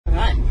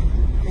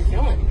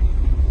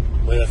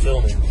better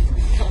filming.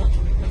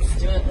 Let's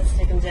do it. Let's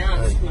take them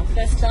down. It's my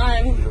first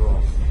time.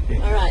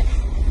 All right.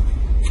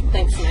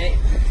 Thanks, mate.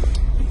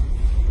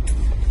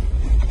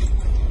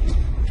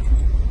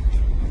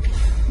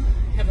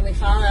 Heavenly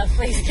Father,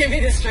 please give me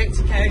the strength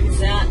to carry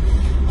this out.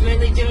 I'm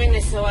only doing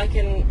this so I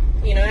can,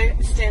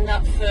 stand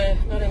up for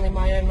not only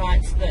my own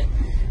rights, but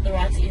the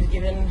rights that you've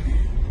given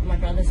my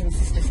brothers and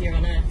sisters here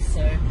on earth.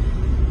 So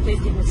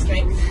please give me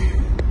strength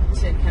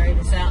to carry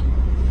this out.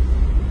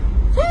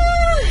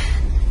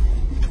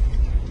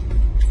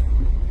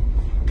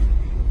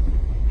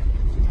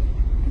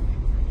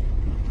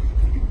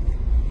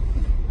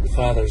 The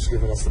Father has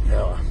given us the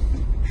power.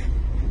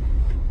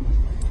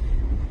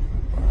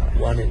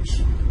 1 inch.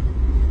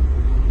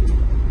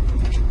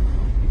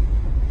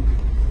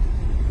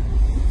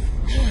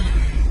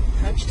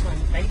 Coach time,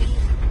 baby.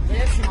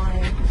 There's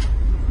my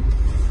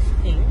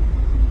thing.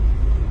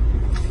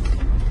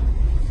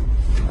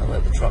 I'll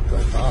let the truck go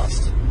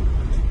fast.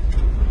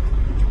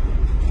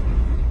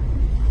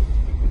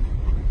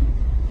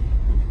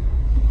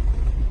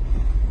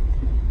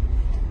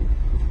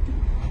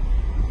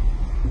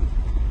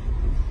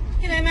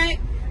 G'day, mate.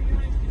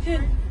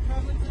 Good.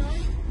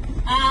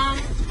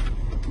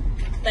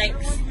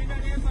 Thanks.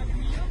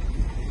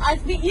 I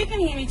think you can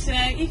hear me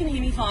today. You can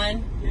hear me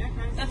fine.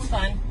 That's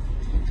fine.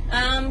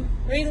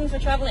 Reason for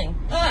travelling.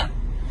 Have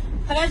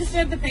I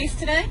disturbed the peace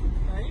today?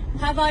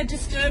 Have I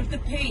disturbed the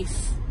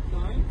peace?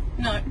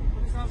 No.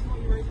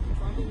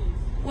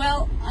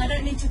 Well, I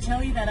don't need to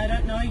tell you that. I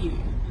don't know you.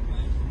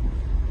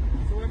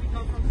 So where have you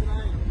come from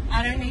today?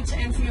 I don't need to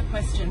answer your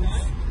questions.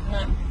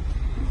 No.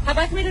 Have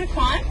I committed a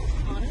crime?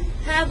 Pardon?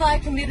 Have I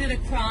committed a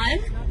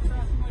crime? That's why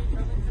you're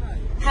travelling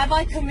today. Have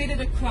I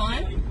committed a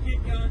crime?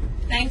 Keep going.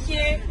 Thank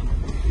you.